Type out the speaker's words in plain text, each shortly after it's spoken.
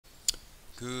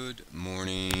Good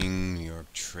morning, New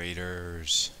York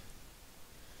traders.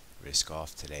 Risk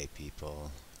off today,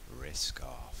 people. Risk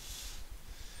off.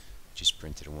 Just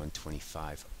printed a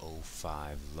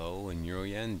 125.05 low in euro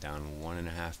yen, down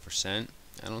 1.5%.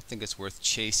 I don't think it's worth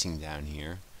chasing down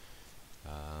here,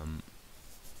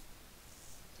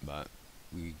 but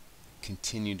we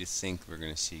continue to think we're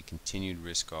going to see continued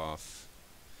risk off.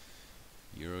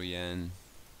 Euro yen,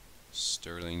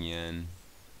 sterling yen.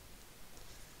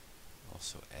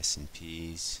 Also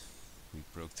S&Ps, we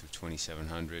broke through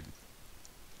 2700.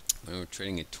 We're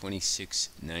trading at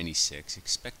 26.96.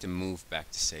 Expect to move back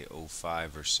to say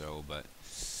 05 or so, but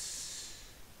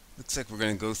looks like we're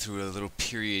going to go through a little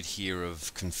period here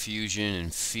of confusion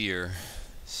and fear.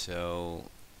 So,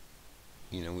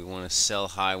 we want to sell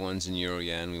high ones in euro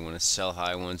yen, we want to sell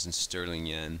high ones in sterling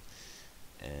yen,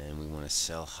 and we want to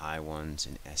sell high ones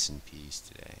in S&Ps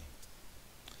today.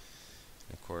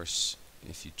 And of course,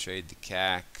 if you trade the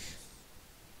CAC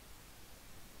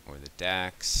or the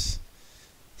DAX,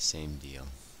 same deal.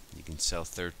 You can sell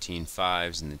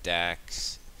 13.5s in the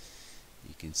DAX.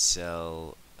 You can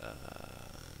sell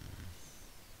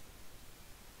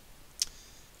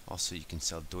also you can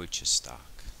sell Deutsche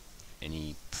stock.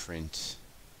 Any print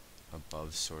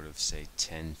above sort of say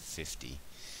 10.50.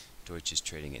 Deutsche is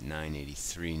trading at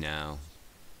 9.83 now,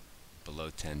 below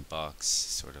 10 bucks,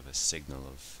 sort of a signal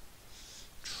of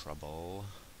trouble.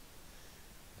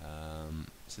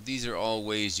 So these are all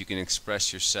ways you can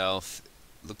express yourself.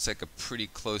 Looks like a pretty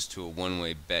close to a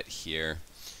one-way bet here.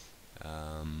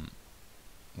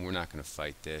 We're not going to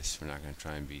fight this. We're not going to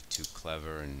try and be too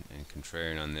clever and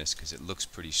contrarian on this because it looks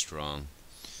pretty strong.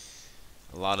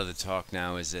 A lot of the talk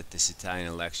now is that this Italian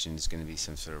election is going to be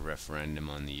some sort of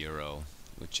referendum on the euro,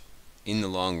 which in the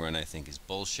long run I think is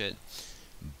bullshit,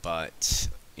 but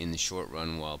in the short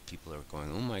run, while people are going,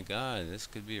 oh my god, this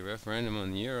could be a referendum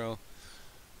on the euro,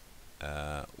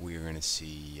 we are going to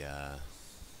see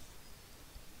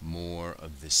more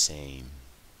of the same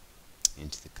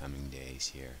into the coming days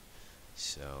here.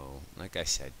 So, like I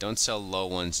said, don't sell low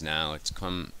ones now. It's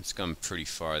come pretty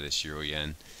far, this euro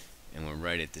yen, and we're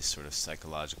right at this sort of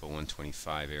psychological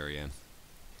 125 area.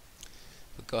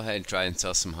 But go ahead and try and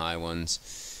sell some high ones.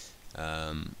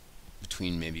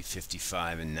 Between maybe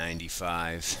 55 and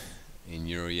 95 in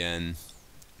euro yen,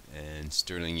 and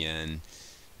sterling yen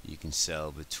you can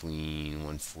sell between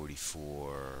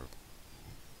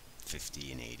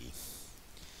 144.50 and 80.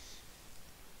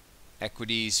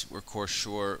 Equities, we're course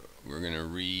short. We're going to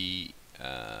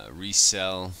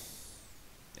resell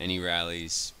any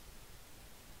rallies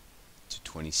to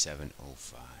 27.05.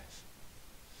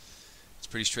 It's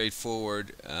pretty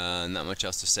straightforward. Not much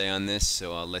else to say on this,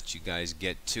 so I'll let you guys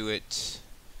get to it.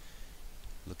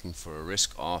 Looking for a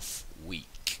risk off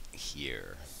week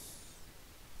here.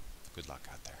 Good luck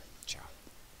out there. Ciao.